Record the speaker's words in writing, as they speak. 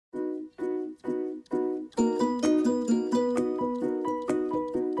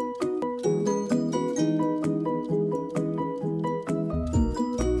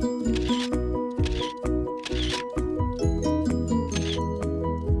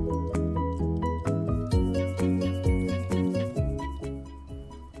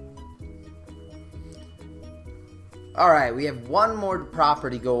Alright, we have one more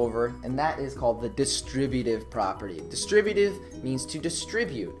property to go over, and that is called the distributive property. Distributive means to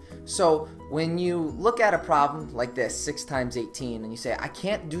distribute. So when you look at a problem like this, 6 times 18, and you say, I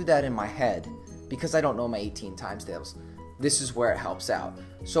can't do that in my head because I don't know my 18 times tables, this is where it helps out.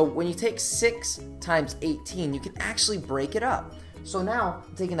 So when you take 6 times 18, you can actually break it up. So now,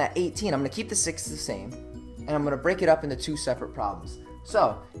 taking that 18, I'm going to keep the 6 the same, and I'm going to break it up into 2 separate problems.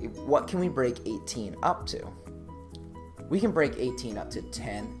 So, what can we break 18 up to? We can break 18 up to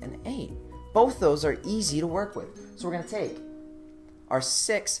 10 and 8. Both those are easy to work with. So we're going to take our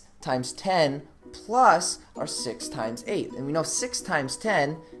 6 times 10 plus our 6 times 8. And we know 6 times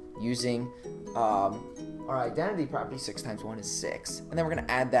 10 using our identity property, 6 times 1 is 6. And then we're going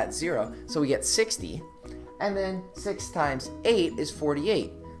to add that 0, so we get 60. And then 6 times 8 is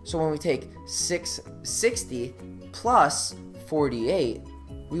 48. So when we take 60 plus 48,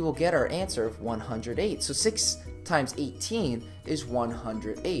 we will get our answer of 108. So 6 times 18 is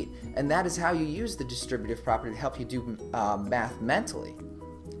 108. And that is how you use the distributive property to help you do math mentally.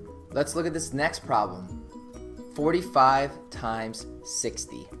 Let's look at this next problem. 45 times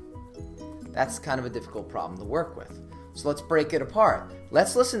 60. That's kind of a difficult problem to work with. So let's break it apart.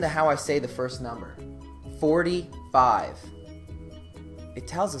 Let's listen to how I say the first number. 45. It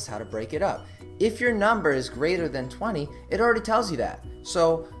tells us how to break it up. If your number is greater than 20, it already tells you that.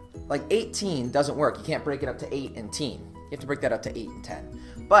 So like 18 doesn't work. You can't break it up to 8 and 10. You have to break that up to 8 and 10.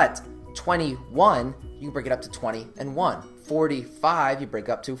 But 21, you can break it up to 20 and 1. 45, you break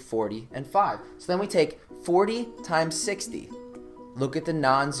up to 40 and 5. So then we take 40 times 60. Look at the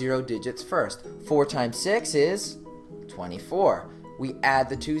non-zero digits first. 4 times 6 is 24. We add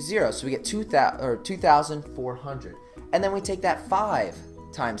the 2 zeros, so we get 2,400. And then we take that 5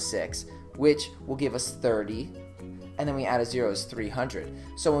 times 6, which will give us 30. And then we add a 0 is 300.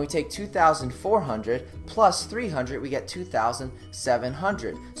 So when we take 2,400 plus 300, we get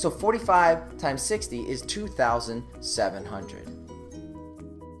 2,700. So 45 times 60 is 2,700.